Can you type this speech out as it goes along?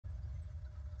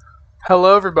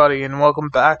Hello everybody and welcome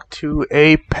back to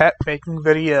a pet making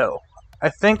video. I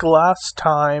think last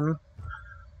time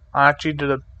I actually did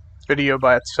a video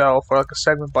by itself, or like a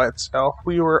segment by itself.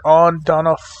 We were on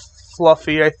Donna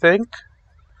Fluffy, I think.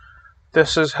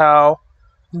 This is how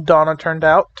Donna turned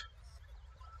out.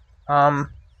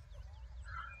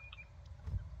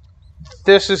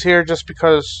 This is here just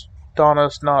because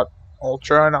Donna's not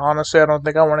Ultra, and honestly I don't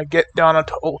think I want to get Donna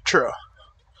to Ultra.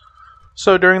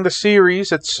 So during the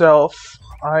series itself,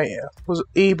 I was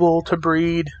able to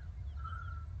breed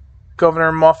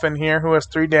Governor Muffin here, who has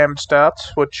 3 damage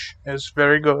stats, which is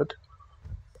very good.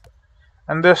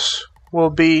 And this will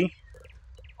be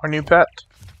our new pet.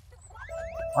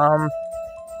 I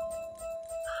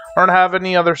don't have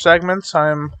any other segments.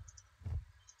 What's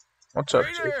up,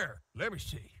 Hey there. Let me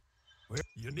see. Well,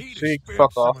 you need See, to spend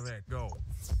fuck some off. of that gold.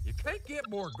 You can't get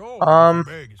more gold when the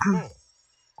bag is full.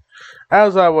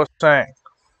 As I was saying,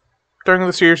 during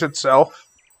the series itself,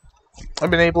 I've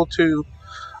been able to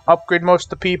upgrade most of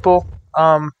the people.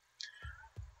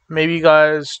 Maybe you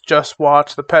guys just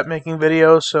watch the pet making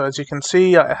videos, so as you can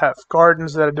see, I have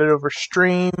gardens that I did over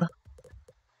stream.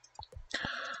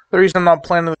 The reason I'm not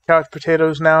planting the couch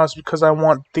potatoes now is because I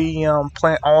want the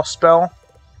plant all spell.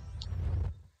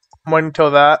 I'm waiting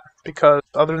until that, because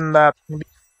other than that, the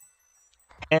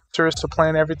answer is to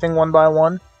plant everything one by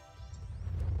one.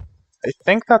 I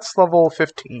think that's level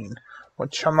 15,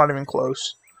 which I'm not even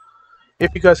close.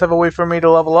 If you guys have a way for me to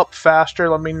level up faster,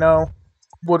 let me know.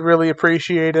 Would really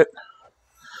appreciate it.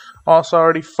 Also, I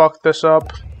already fucked this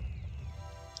up.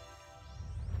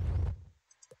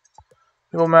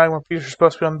 Evil magma piece are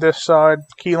supposed to be on this side,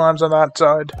 key limes on that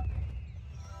side.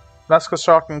 That's because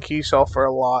shocking key sell for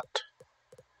a lot.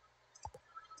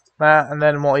 That, and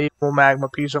then we'll evil magma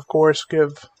piece, of course,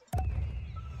 give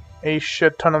a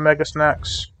shit ton of mega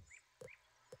snacks.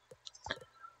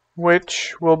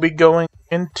 Which we will be going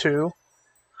into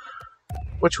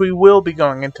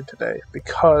today,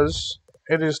 because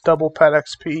it is double pet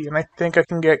XP, and I think I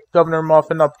can get Governor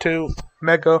Muffin up to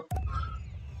Mega.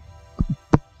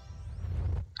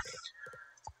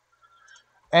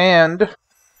 And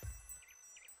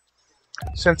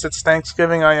since it's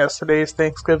Thanksgiving, yes, today is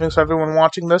Thanksgiving, so everyone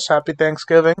watching this, happy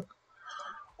Thanksgiving.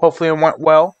 Hopefully it went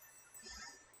well.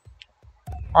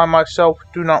 I myself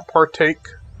do not partake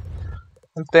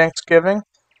in Thanksgiving.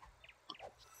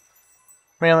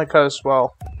 Mainly because,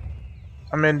 well,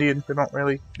 I'm Indian, we don't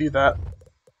really do that.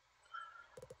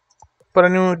 But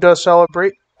anyone who does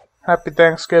celebrate, happy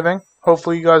Thanksgiving.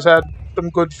 Hopefully you guys had some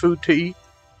good food to eat.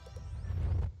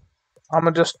 I'm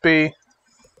gonna just be...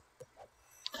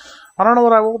 I don't know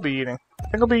what I will be eating. I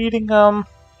think I'll be eating,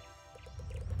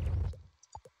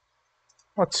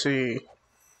 let's see.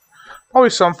 Probably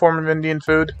some form of Indian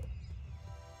food.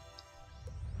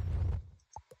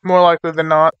 More likely than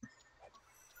not.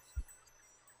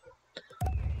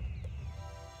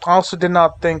 I also did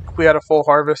not think we had a full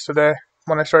harvest today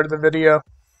when I started the video.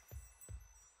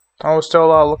 I was still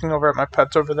looking over at my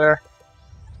pets over there.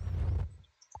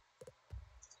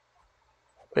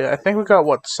 But yeah, I think we got,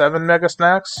 what, 7 mega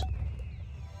snacks?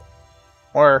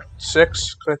 Or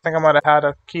 6, because I think I might have had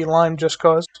a key lime just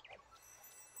cause.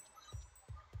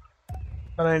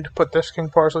 Then I need to put this king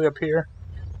parsley up here.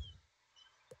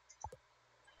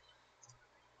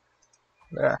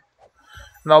 There.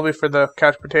 And that'll be for the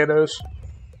couch potatoes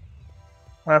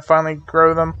when I finally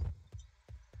grow them.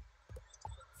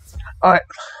 Alright,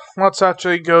 let's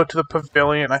actually go to the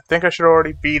pavilion. I think I should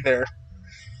already be there.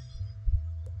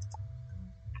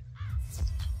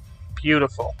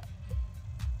 Beautiful.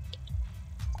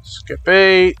 Skip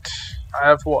 8. I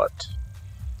have what?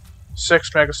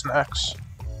 6 mega snacks.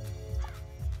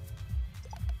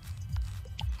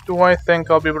 Do I think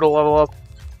I'll be able to level up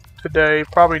today?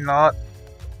 Probably not.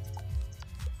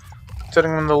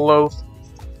 Sitting in the low...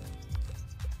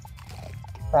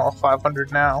 well,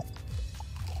 500 now.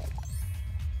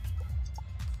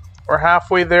 We're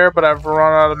halfway there, but I've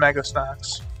run out of mega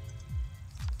snacks.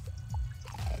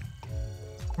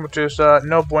 Which is,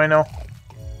 no bueno.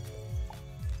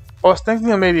 I was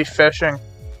thinking of maybe fishing.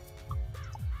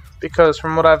 Because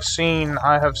from what I've seen,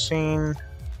 I have seen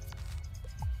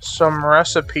some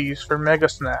recipes for mega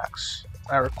snacks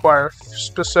that require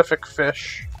specific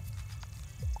fish.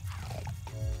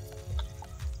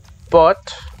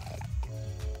 But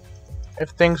if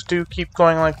things do keep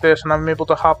going like this and I'm able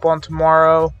to hop on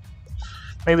tomorrow,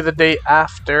 maybe the day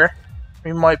after,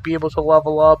 we might be able to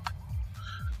level up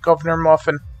Governor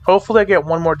Muffin. Hopefully I get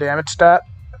one more damage stat.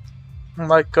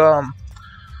 Like, where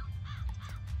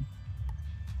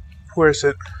is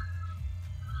it?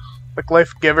 Like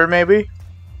Life Giver, maybe?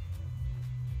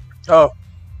 Oh.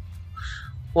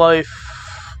 Life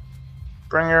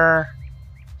Bringer.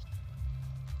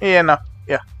 Yeah, no.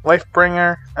 Yeah. Life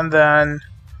Bringer, and then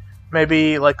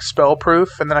maybe like Spell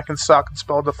Proof, and then I can socket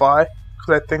Spell Defy.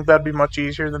 Because I think that'd be much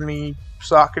easier than me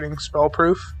socketing Spell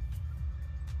Proof.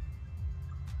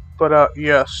 But,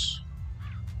 yes.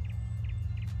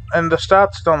 And the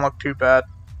stats don't look too bad.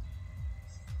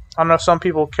 I know some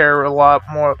people care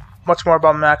much more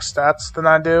about max stats than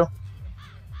I do.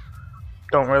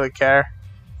 Don't really care.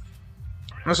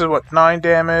 This is what, 9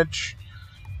 damage,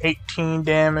 18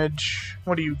 damage.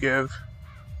 What do you give?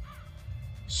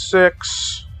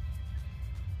 6,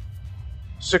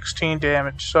 16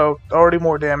 damage. So already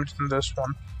more damage than this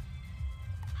one.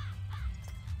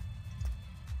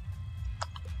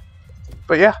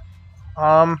 But yeah,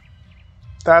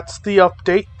 that's the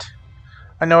update.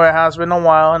 I know it has been a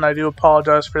while, and I do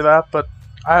apologize for that, but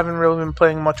I haven't really been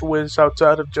playing much Wiz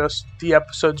outside of just the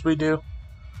episodes we do.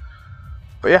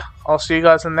 But yeah, I'll see you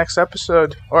guys in the next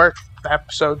episode. Or,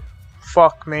 episode.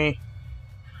 Fuck me.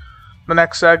 The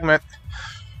next segment.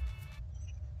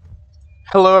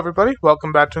 Hello everybody,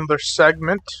 welcome back to another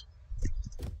segment.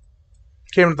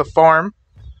 Came to the farm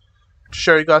to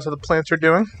show you guys how the plants are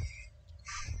doing.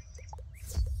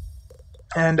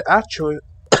 And actually,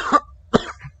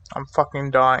 I'm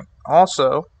fucking dying.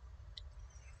 Also,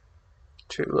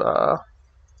 where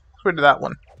did that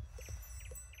one?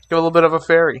 Give a little bit of a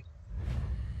fairy.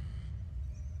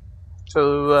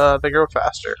 So, they grow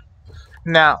faster.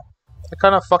 Now, I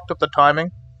kind of fucked up the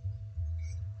timing.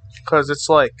 Because it's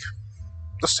like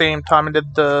the same time I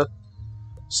did the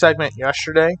segment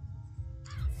yesterday.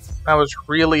 I was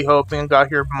really hoping I got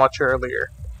here much earlier.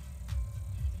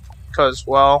 Because,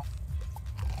 well,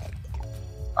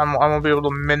 I'm gonna be able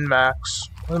to min-max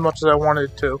as much as I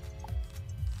wanted to.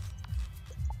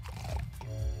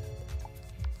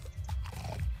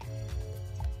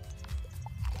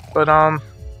 But,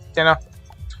 you know,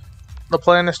 the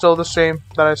plan is still the same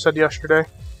that I said yesterday.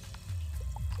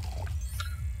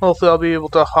 Hopefully I'll be able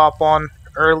to hop on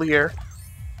earlier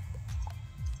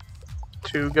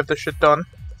to get this shit done.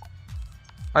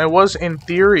 I was, in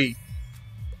theory,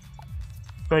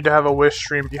 going to have a Wish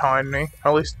stream behind me,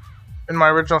 at least in my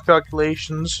original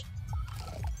calculations.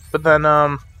 But then,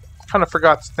 kind of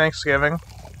forgot it's Thanksgiving.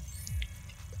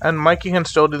 And Mikey can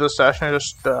still do the session,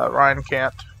 just Ryan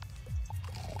can't.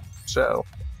 So,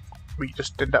 we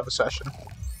just didn't have a session.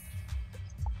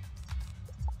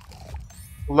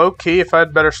 Low-key, if I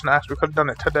had better snacks, we could have done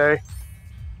it today.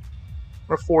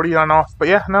 We're 49 off, but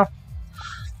yeah, no.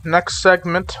 Next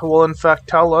segment will in fact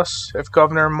tell us if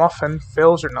Governor Muffin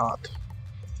fails or not.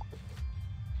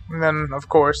 And then, of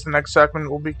course, the next segment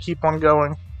will be keep on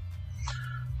going.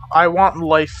 I want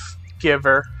Life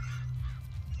Giver.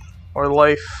 Or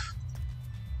Life...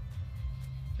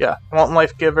 Yeah, I want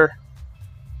Life Giver.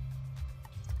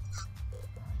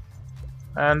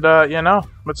 And, you know,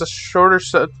 it's a shorter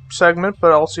segment,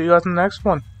 but I'll see you guys in the next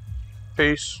one.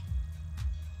 Peace.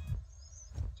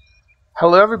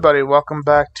 Hello everybody, welcome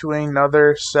back to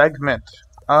another segment.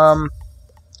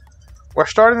 We're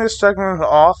starting this segment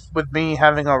off with me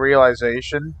having a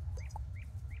realization.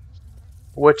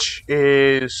 Which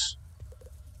is...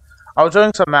 I was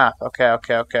doing some math, okay.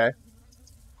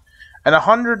 And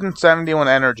 171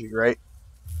 energy, right?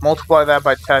 Multiply that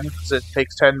by 10, because it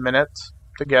takes 10 minutes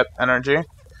to get energy.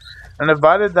 And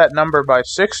divided that number by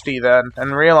 60 then,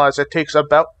 and realized it takes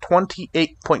about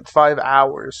 28.5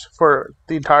 hours for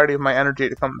the entirety of my energy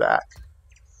to come back.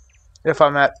 If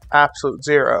I'm at absolute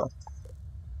zero.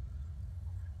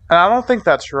 And I don't think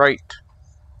that's right.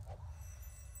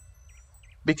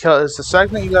 Because the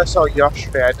segment you guys saw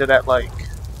yesterday, I did at like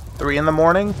 3 in the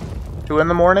morning, 2 in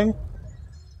the morning.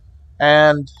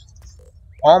 And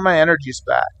all my energy's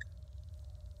back.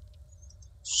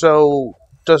 So,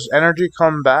 does energy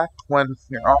come back when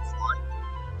you're offline?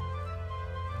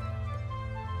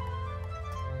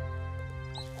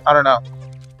 I don't know.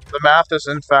 The math is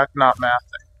in fact not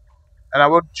mathing. And I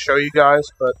would show you guys,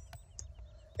 but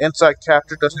Inside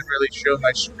Capture doesn't really show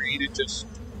my screen, it just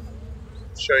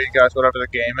show you guys whatever the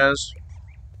game is.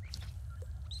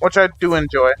 Which I do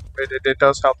enjoy. It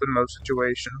does help in most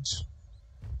situations.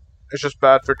 It's just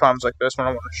bad for times like this when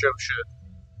I want to show shit.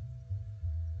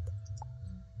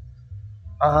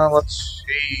 Let's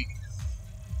see.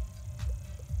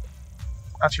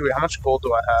 Actually, wait, how much gold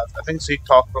do I have? I think Zeke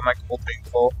talked about my gold being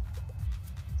full.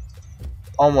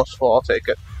 Almost full, I'll take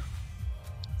it.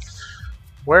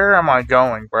 Where am I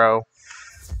going, bro?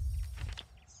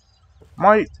 Am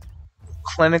I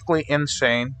clinically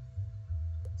insane?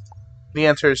 The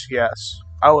answer is yes.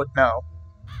 I would know.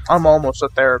 I'm almost a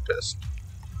therapist.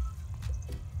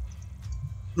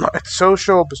 It's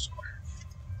social,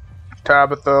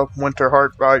 Tabitha,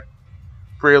 Winterheart, right?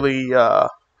 really, I'm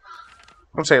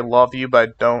gonna say love you, but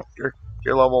I don't.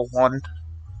 You're level 1.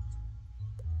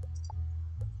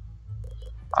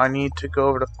 I need to go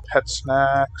over to Pet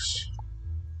Snacks.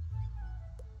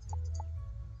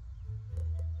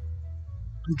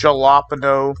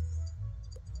 Jalapeno.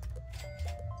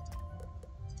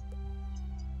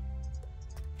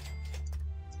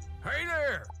 Hey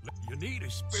there! You need to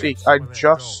See, spend I some of that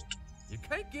just... gold. You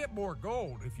can't get more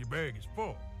gold if your bag is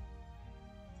full.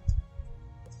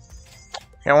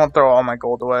 I won't throw all my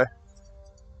gold away.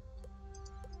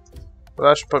 But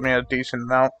that should put me at a decent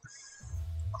amount.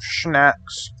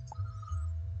 Snacks.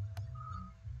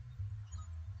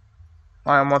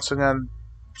 I am once again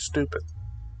stupid.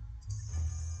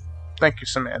 Thank you,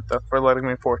 Samantha, for letting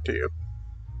me port to you.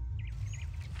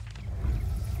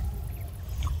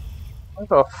 What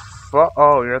the fuck?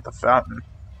 Oh, you're at the fountain.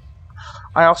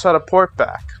 I also had a port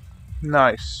back.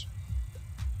 Nice.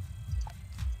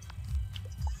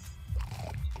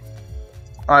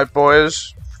 Alright,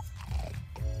 boys.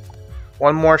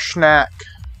 One more snack.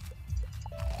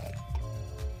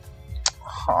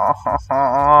 Ha ha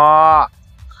ha.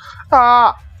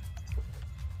 Ah!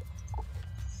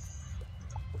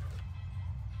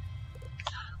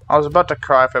 I was about to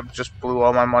cry if I just blew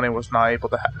all my money was not able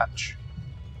to hatch.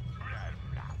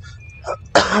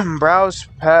 Browse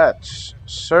pets.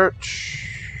 Search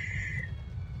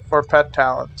for pet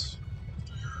talents.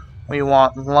 We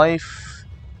want life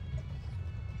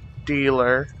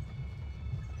dealer.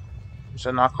 Is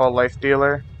it not called life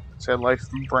dealer? It said life.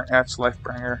 That's life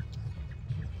bringer.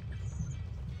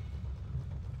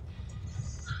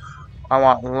 I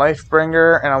want life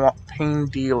bringer and I want pain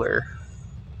dealer.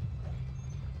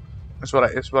 That's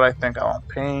what I think I want.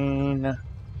 Pain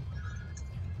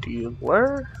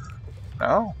dealer?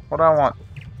 No? What do I want?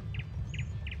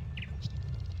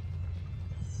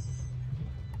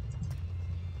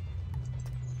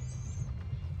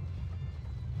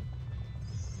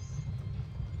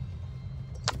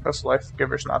 This life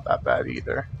giver's not that bad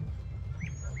either.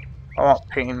 I want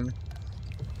pain.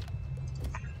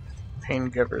 Pain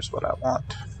giver's what I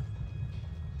want.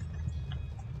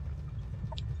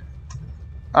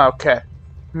 Okay.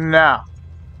 Now.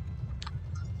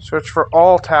 Search for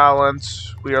all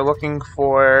talents. We are looking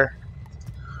for...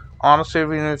 Honestly,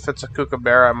 even if it's a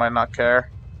kookaburra, I might not care.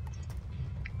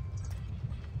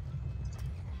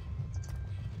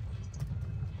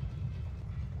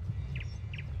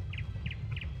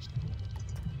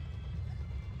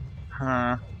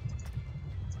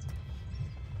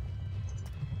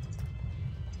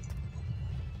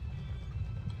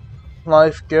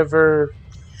 Life giver,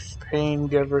 pain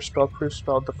giver, spell proof,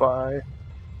 spell defy.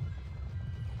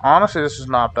 Honestly, this is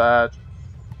not bad.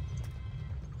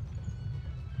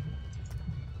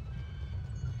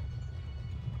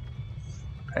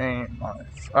 Pain,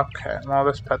 life. Okay, well,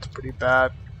 this pet's pretty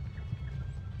bad.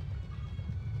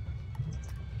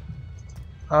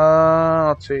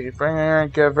 Let's see. Bringer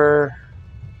and giver.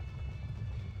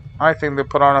 I think they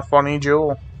put on a funny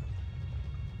jewel.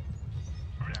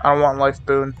 I don't want life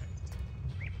boon.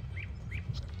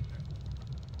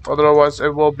 Otherwise,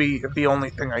 it will be the only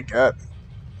thing I get.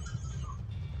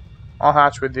 I'll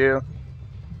hatch with you.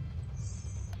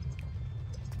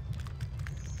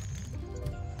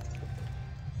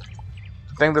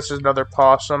 I think this is another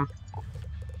possum.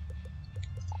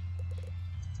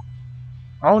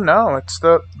 Oh no, it's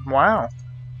the... Wow.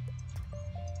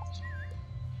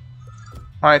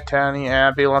 Hi, Tanny,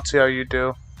 Abby, let's see how you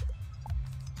do.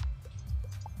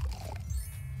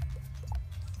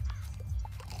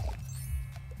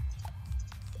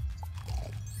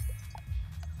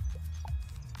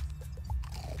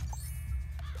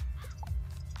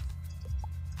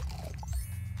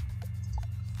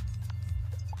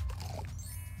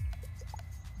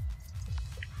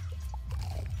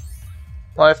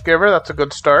 Life giver, that's a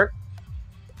good start.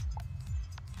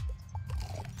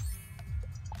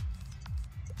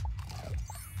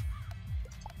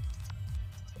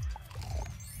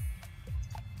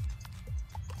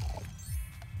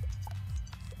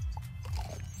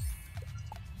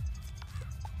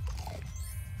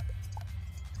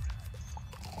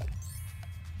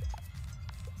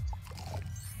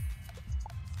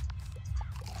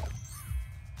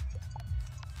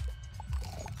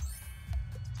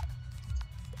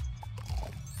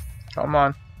 Come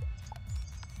on.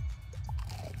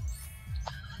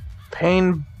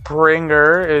 Pain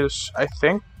bringer is, I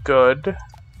think, good.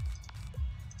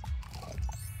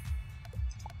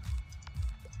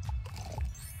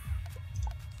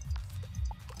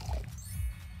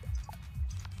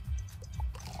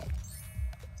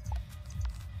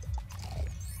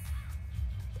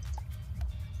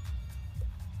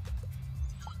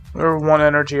 We're one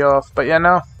energy off, but yeah,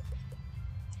 no.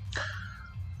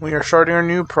 We are starting our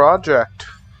new project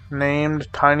named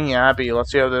Tiny Abbey.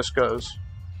 Let's see how this goes.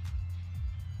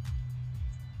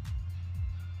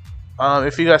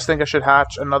 If you guys think I should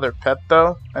hatch another pet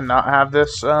though, and not have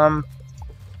this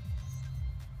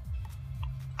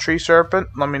tree serpent,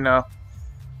 let me know.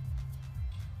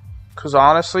 Cause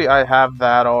honestly, I have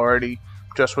that already,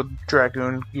 just with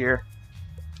dragoon gear.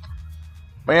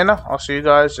 But yeah, no, I'll see you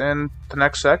guys in the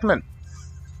next segment.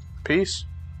 Peace.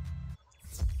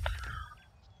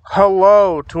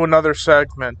 Hello to another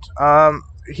segment.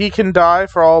 He can die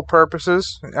for all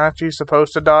purposes. Actually, he's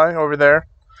supposed to die over there.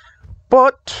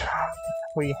 But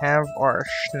we have our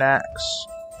snacks.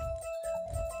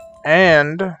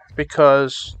 And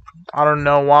because I don't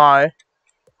know why,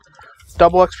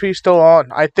 double XP still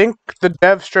on. I think the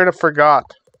dev straight up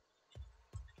forgot.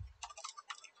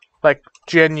 Like,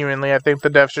 genuinely, I think the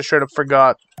devs just straight up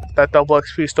forgot that double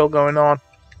XP is still going on.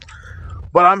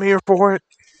 But I'm here for it.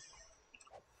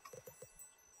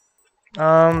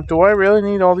 Do I really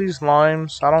need all these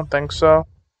limes? I don't think so.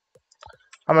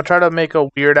 I'm gonna try to make a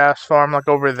weird-ass farm like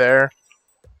over there.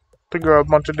 To grow a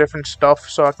bunch of different stuff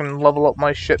so I can level up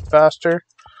my shit faster.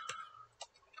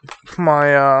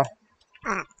 My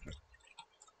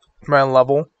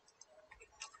level.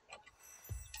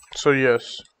 So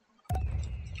yes.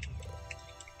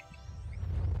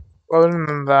 Other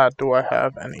than that, do I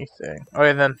have anything? Oh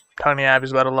yeah, then Tiny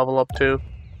Abbey's about to level up too.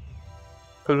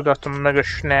 Because we got some mega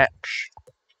snacks.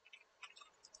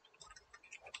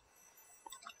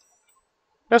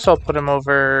 Guess I'll put him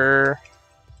over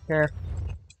here.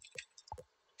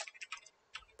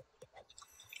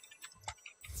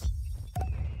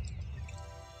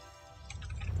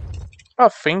 Oh,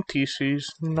 faint TCs.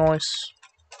 Nice.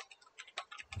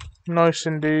 Nice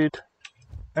indeed.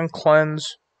 And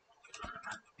cleanse.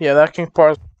 Yeah, that King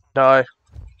Bars die.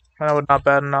 And I would not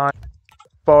bat an eye.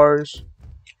 Bars.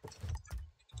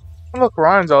 Oh, look,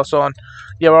 Ryan's also on.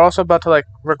 Yeah, we're also about to, like,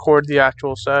 record the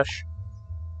actual sesh.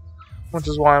 Which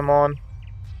is why I'm on.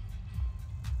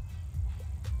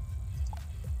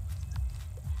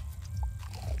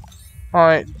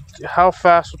 Alright, how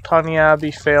fast will Tiny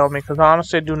Abbey fail me? Because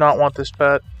honestly, I do not want this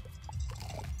pet.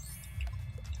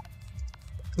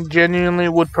 Genuinely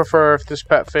would prefer if this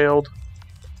pet failed.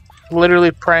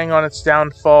 Literally preying on its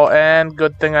downfall, and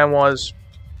good thing I was.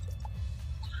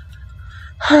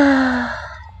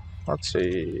 Let's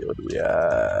see, what do we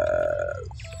have?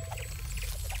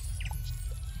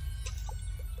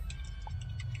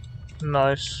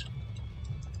 Nice.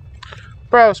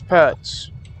 Browse pets.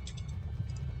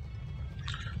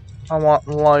 I want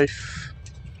life.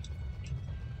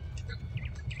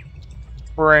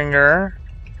 Bringer.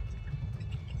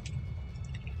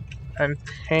 And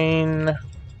pain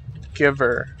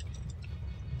giver.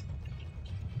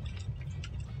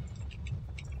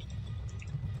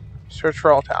 Search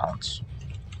for all talents.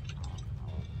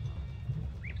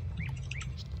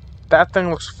 That thing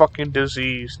looks fucking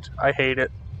diseased. I hate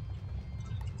it.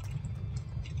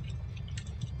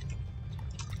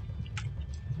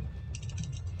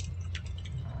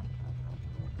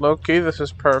 Low-key, this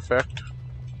is perfect.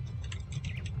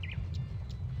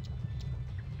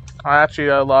 I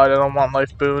lied. I don't want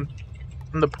life boon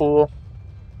in the pool.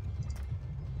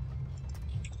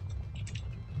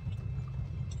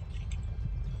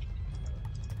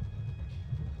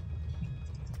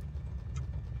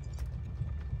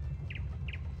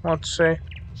 Let's see.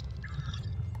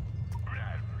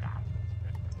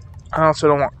 I also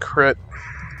don't want crit.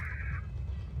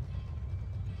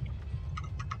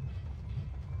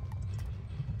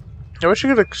 I wish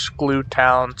you could exclude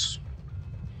talents.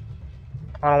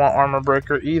 I don't want armor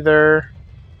breaker either.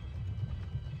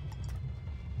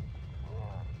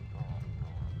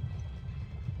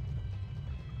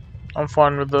 I'm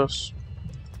fine with this.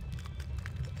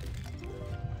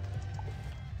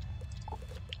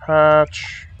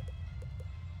 Hatch.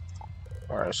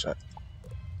 Where is it?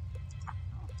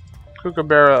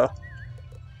 Kookaburra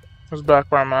is back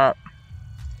where I'm at.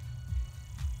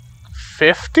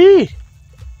 50?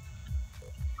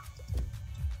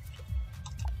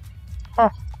 Huh.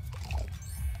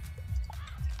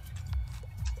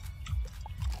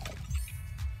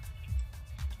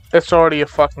 It's already a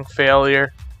fucking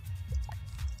failure.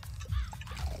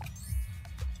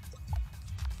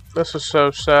 This is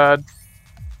so sad.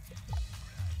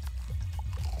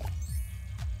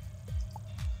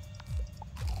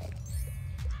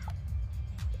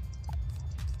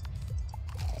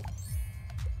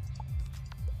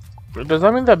 Does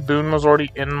that mean that boon was already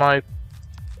in my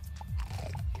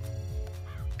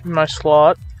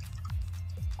slot?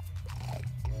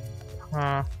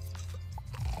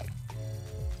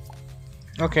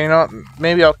 Okay,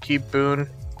 maybe I'll keep Boone.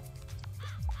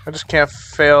 I just can't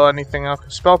fail anything else.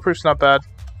 Spellproof's not bad.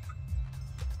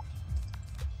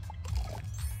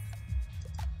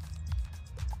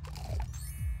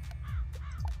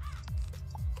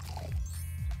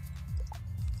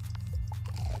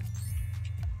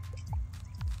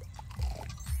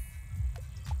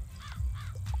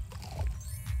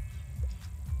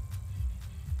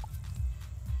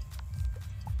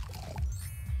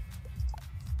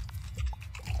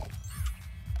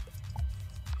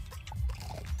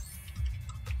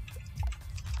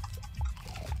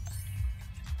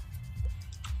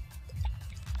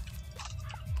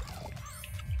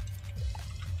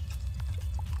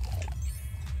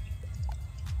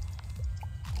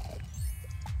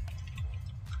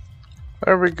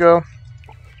 There we go.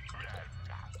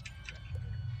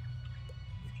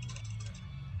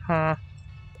 Alright,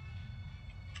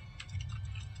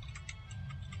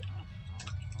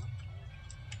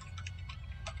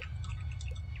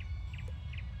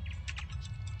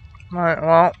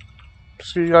 well,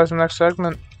 see you guys in the next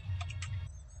segment.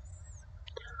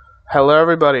 Hello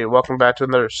everybody, welcome back to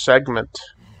another segment.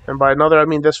 And by another, I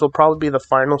mean this will probably be the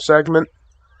final segment,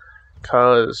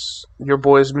 because your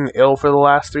boy's been ill for the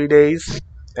last 3 days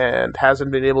and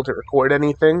hasn't been able to record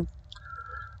anything.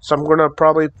 So I'm going to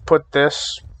probably put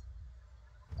this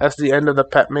as the end of the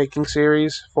pet making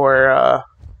series for at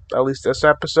least this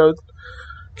episode.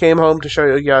 Came home to show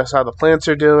you guys how the plants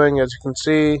are doing. As you can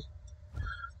see,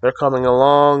 they're coming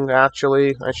along.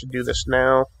 Actually, I should do this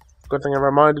now. Good thing I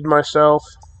reminded myself.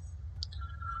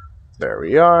 There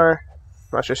we are.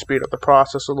 I should speed up the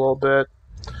process a little bit.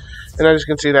 And as you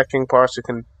can see, that king parsley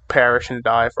can perish and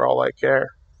die for all I care.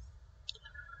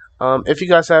 If you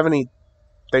guys have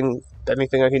anything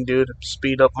I can do to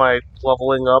speed up my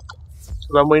leveling up,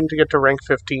 because I'm waiting to get to rank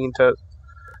 15 to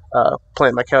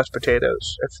plant my couch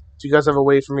potatoes. If you guys have a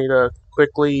way for me to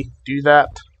quickly do that,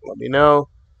 let me know.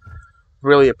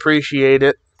 Really appreciate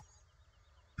it.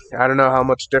 I don't know how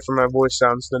much different my voice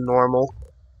sounds than normal,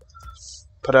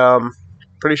 but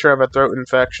pretty sure I have a throat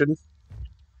infection.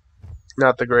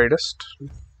 Not the greatest.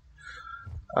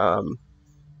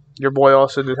 Your boy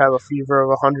also did have a fever of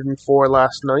 104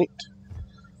 last night.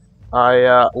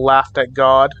 I laughed at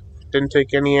God. Didn't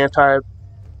take any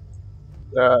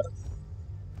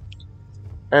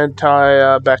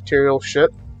antibacterial shit,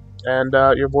 and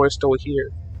your boy's still here.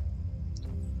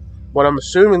 What I'm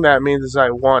assuming that means is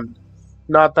I won.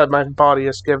 Not that my body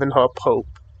has given up hope.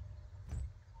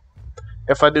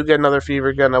 If I do get another fever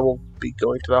again, I will be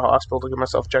going to the hospital to get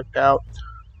myself checked out.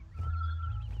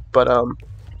 But,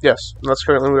 yes, that's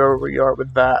currently where we are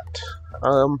with that.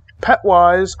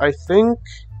 Pet-wise, I think...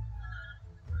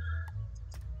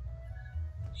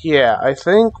 Yeah, I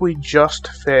think we just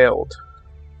failed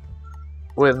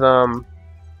with, Bonnie.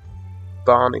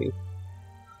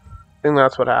 I think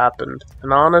that's what happened.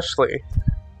 And honestly,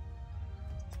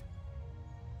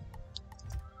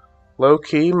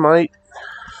 low-key might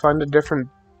find a different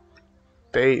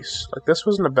base. Like, this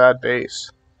wasn't a bad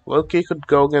base. Low-key could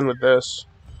go again with this.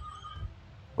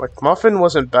 Like, Muffin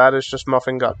wasn't bad, it's just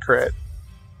Muffin got crit.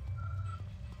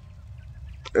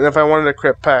 And if I wanted a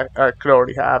crit pack, I could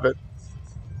already have it.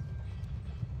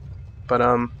 But,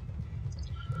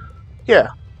 yeah.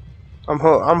 I'm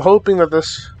hoping that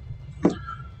this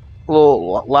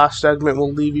little last segment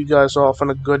will leave you guys off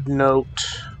on a good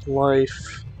note.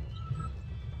 Life.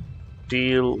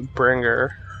 Deal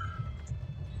bringer.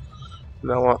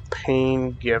 And I want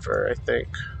pain giver, I think.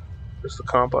 Is the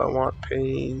combo I want.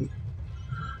 Pain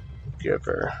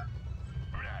giver.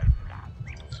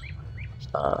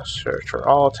 Search for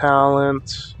all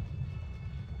talents.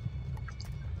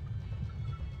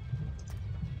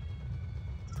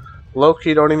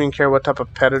 Loki don't even care what type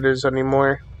of pet it is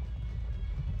anymore.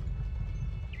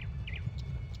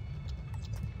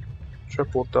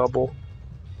 Triple double.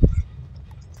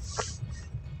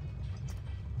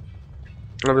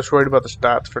 I'm just worried about the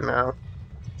stats for now.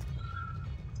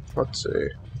 Let's see.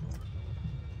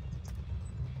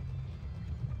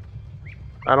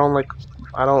 I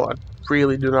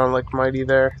really do not like Mighty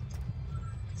there.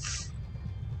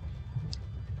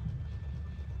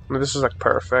 I mean, this is like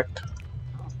perfect.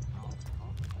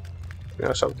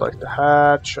 Yes, I would like to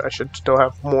hatch. I should still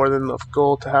have more than enough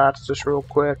gold to hatch just real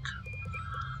quick.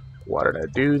 Why did I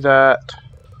do that?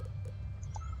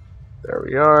 There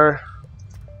we are.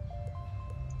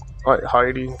 Alright,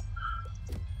 Heidi.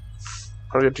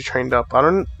 I'll get you trained up. I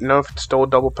don't know if it's still a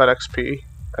double pet XP.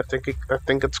 I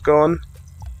think it's gone.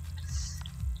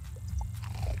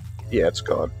 Yeah, it's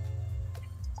gone.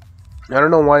 I don't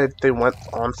know why they went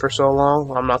on for so long.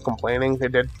 I'm not complaining. They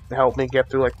did help me get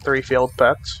through like 3 failed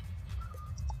pets.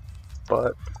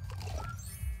 but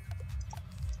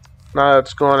now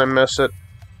it's going to miss it.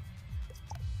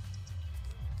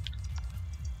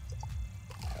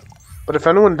 But if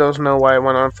anyone does know why it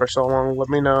went on for so long, let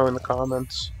me know in the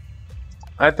comments.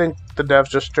 I think the devs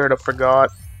just straight up forgot.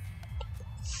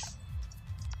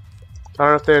 I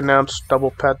don't know if they announced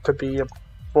Double Pet to be a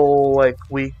full, like,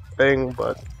 week thing,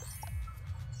 but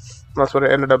that's what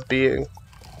it ended up being.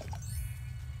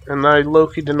 And I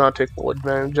low-key did not take full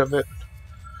advantage of it.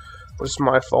 Which is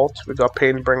my fault. We got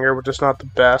Painbringer, which is not the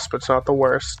best, but it's not the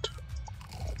worst.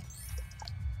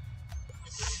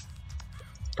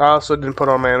 I also didn't put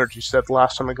on my energy set the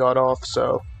last time I got off,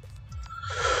 so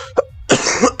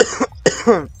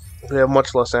we have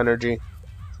much less energy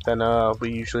than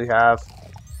we usually have.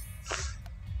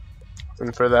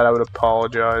 And for that, I would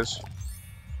apologize.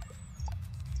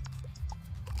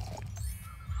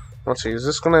 Let's see, is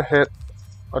this gonna hit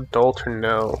adult or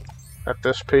no? At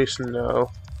this pace, no.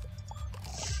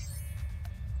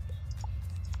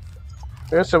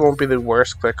 I guess it won't be the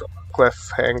worst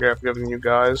cliffhanger I've given you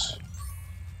guys.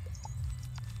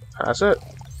 Has it?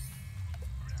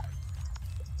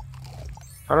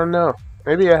 I don't know.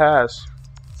 Maybe it has.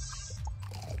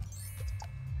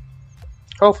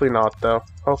 Hopefully not, though.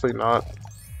 Hopefully not.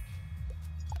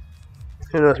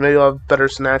 Who knows, maybe I'll have better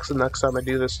snacks the next time I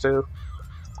do this, too.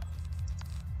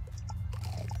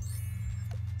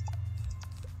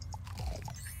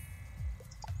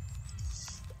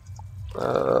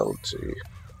 Let's see.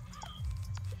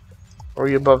 Are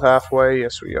we above halfway?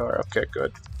 Yes, we are. Okay,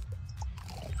 good.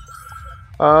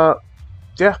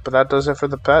 Yeah, but that does it for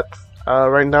the pet.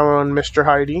 Right now we're on Mr.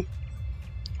 Heidi.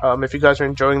 If you guys are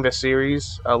enjoying this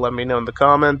series, let me know in the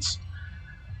comments.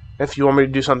 If you want me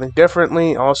to do something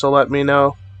differently, also let me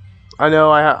know. I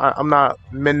know I'm not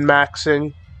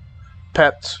min-maxing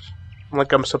pets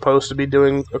like I'm supposed to be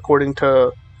doing according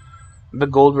to the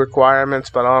gold requirements,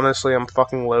 but honestly, I'm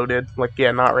fucking loaded. Like,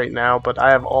 yeah, not right now, but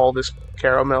I have all this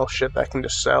caramel shit that I can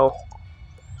just sell.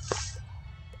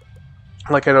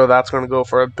 Like, I know that's gonna go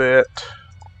for a bit.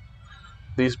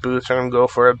 These boots are gonna go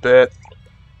for a bit.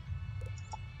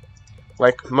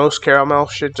 Like, most caramel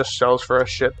shit just sells for a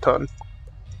shit ton.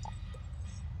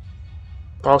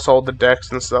 Also, all the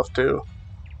decks and stuff, too.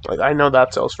 Like, I know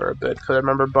that sells for a bit, because I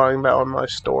remember buying that on my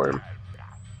Storm.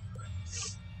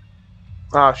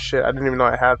 Ah, shit, I didn't even know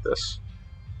I had this.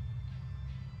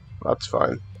 That's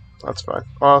fine. That's fine.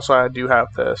 Also, I do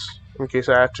have this, in case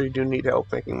I actually do need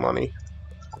help making money.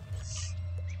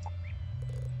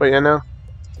 But, you know,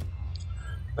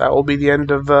 that will be the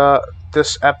end of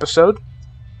this episode.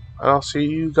 And I'll see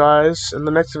you guys in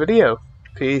the next video.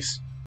 Peace.